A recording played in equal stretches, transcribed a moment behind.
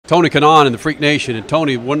Tony Kanaan in the Freak Nation. And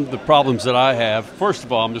Tony, one of the problems that I have, first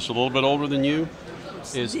of all, I'm just a little bit older than you,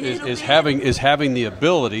 is having the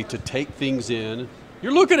ability to take things in.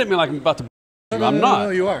 You're looking at me like I'm about to. I'm not. No,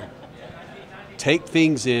 you are. Take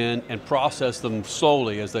things in and process them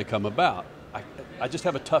slowly as they come about. I just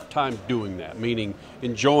have a tough time doing that, meaning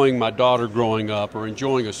enjoying my daughter growing up or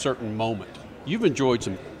enjoying a certain moment. You've enjoyed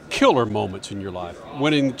some killer moments in your life,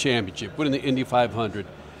 winning the championship, winning the Indy 500.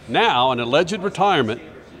 Now, an alleged retirement,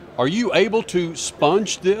 are you able to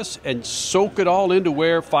sponge this and soak it all into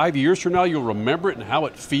where 5 years from now you'll remember it and how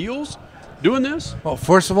it feels doing this? Well,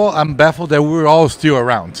 first of all, I'm baffled that we're all still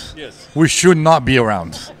around. Yes. We should not be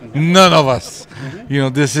around. None of us. You know,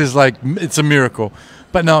 this is like, it's a miracle.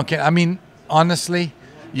 But no, I mean, honestly,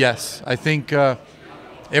 yes. I think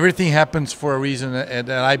everything happens for a reason,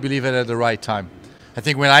 and I believe it at the right time. I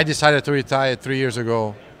think when I decided to retire 3 years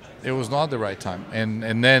ago, it was not the right time.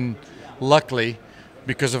 And then, luckily,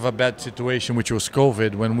 because of a bad situation, which was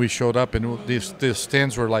COVID, when we showed up, and these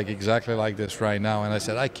stands were like exactly like this right now, and I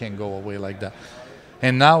said, I can't go away like that.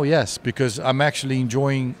 And now, yes, because I'm actually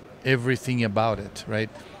enjoying everything about it, right?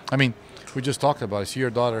 I mean, we just talked about it. See your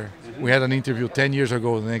daughter. We had an interview 10 years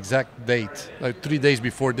ago, an exact date, like 3 days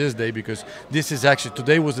before this day, because this is actually,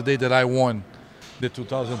 today was the day that I won the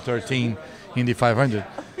 2013 Indy 500.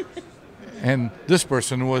 And this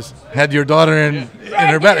person had your daughter in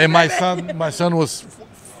her bed, and my son was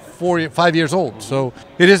 5 years old. So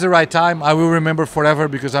it is the right time. I will remember forever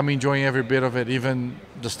because I'm enjoying every bit of it, even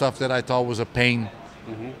the stuff that I thought was a pain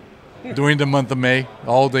during the month of May,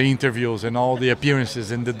 all the interviews and all the appearances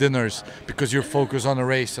and the dinners, because you're focused on the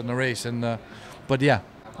race and the race. And but yeah,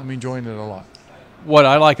 I'm enjoying it a lot. What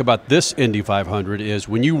I like about this Indy 500 is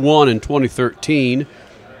when you won in 2013,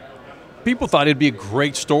 people thought it'd be a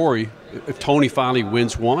great story if Tony finally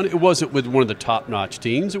wins one. It wasn't with one of the top-notch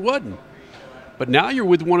teams. It wasn't. But now you're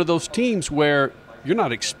with one of those teams where you're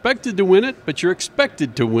not expected to win it, but you're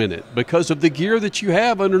expected to win it because of the gear that you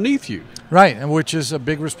have underneath you. Right, and which is a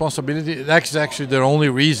big responsibility. That's actually the only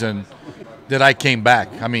reason that I came back.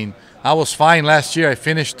 I mean, I was fine last year. I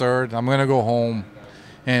finished third. I'm going to go home.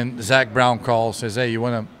 And Zach Brown calls, says, hey, you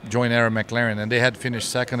want to join Aaron McLaren? And they had finished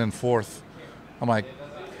second and fourth. I'm like,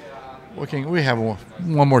 we have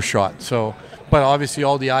one more shot. So, but obviously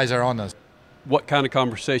all the eyes are on us. What kind of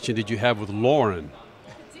conversation did you have with Lauren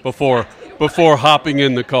before hopping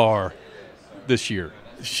in the car this year?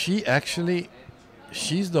 She's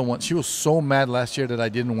the one. She was so mad last year that I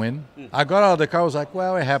didn't win. I got out of the car. I was like,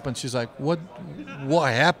 well, it happened. She's like, what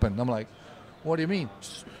happened? I'm like, what do you mean?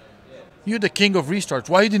 You're the king of restarts.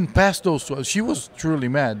 Why you didn't pass those two? She was truly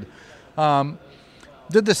mad.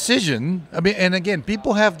 The decision, I mean, and again,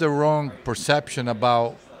 people have the wrong perception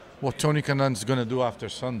about what Tony Kanaan is going to do after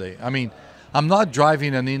Sunday. I mean, I'm not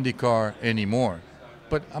driving an IndyCar anymore,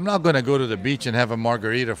 but I'm not going to go to the beach and have a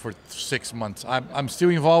margarita for 6 months. I'm still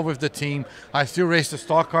involved with the team. I still race the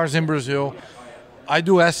stock cars in Brazil. I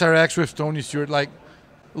do SRX with Tony Stewart. Like,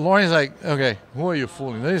 Lauren's like, okay, who are you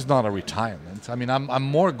fooling? That is not a retirement. I mean, I'm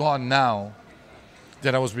more gone now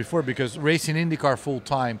than I was before, because racing IndyCar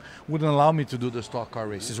full-time wouldn't allow me to do the stock car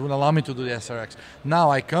races, wouldn't allow me to do the SRX. Now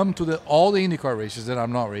I come to all the IndyCar races that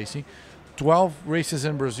I'm not racing, 12 races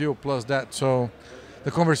in Brazil plus that. So the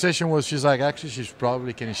conversation was, she's like, actually,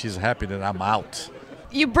 she's happy that I'm out.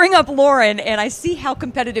 You bring up Lauren, and I see how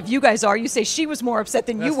competitive you guys are. You say she was more upset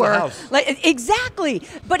than you were. The house. Like, exactly.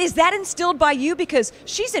 But is that instilled by you? Because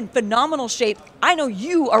she's in phenomenal shape. I know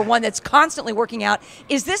you are one that's constantly working out.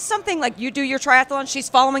 Is this something, like, you do your triathlon, she's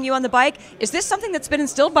following you on the bike? Is this something that's been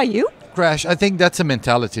instilled by you? Crash, I think that's a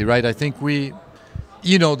mentality, right? I think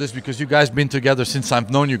you know this because you guys been together since I've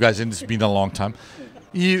known you guys, and it's been a long time.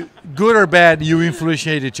 You, good or bad, you influence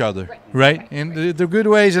each other, right? In the good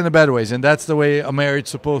ways and the bad ways, and that's the way a marriage is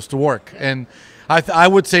supposed to work. And I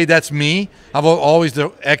would say that's me. I'm always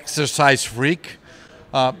the exercise freak.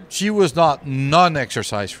 She was not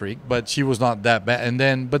non-exercise freak, but she was not that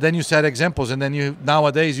bad. But then you set examples, and then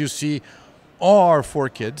nowadays you see all our 4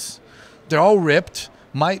 kids. They're all ripped.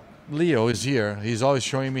 My Leo is here. He's always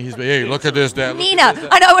showing me. Hey, look at this, Dad. Nina,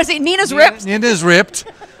 I know. I see Nina's ripped. Nina's ripped.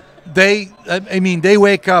 They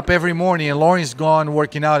wake up every morning, and Lauren's gone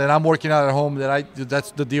working out, and I'm working out at home.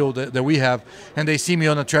 That's the deal that we have. And they see me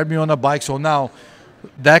on a treadmill, on a bike. So now,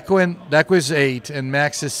 Deco is 8, and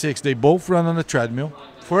Max is 6. They both run on the treadmill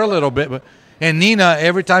for a little bit. And Nina,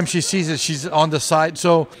 every time she sees it, she's on the side.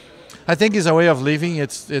 So I think it's a way of living.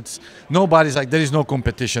 It's nobody's like, there is no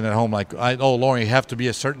competition at home. Like, Lauren, you have to be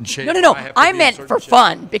a certain shape. No. I meant for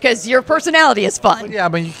fun because your personality is fun. But yeah,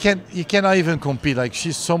 but you cannot even compete. Like,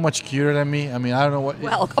 she's so much cuter than me. I mean, I don't know what.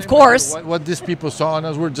 Well, of course. What these people saw in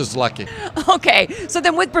us, we're just lucky. Okay, so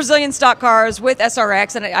then with Brazilian stock cars, with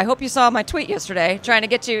SRX, and I hope you saw my tweet yesterday trying to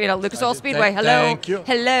get you, Lucas Oil Speedway. Hello. Thank you.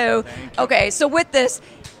 Hello. Okay, so with this,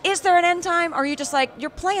 is there an end time? Or are you just like, you're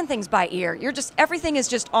playing things by ear? You're just, everything is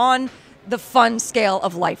just on the fun scale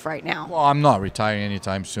of life right now. Well, I'm not retiring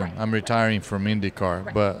anytime soon. Right. I'm retiring from IndyCar.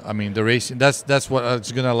 Right. But, I mean, the racing, that's what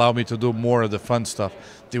it's going to allow me to do more of the fun stuff.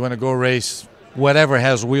 Do you want to go race whatever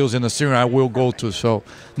has wheels in the steering, I will go to. So,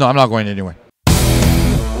 no, I'm not going anywhere.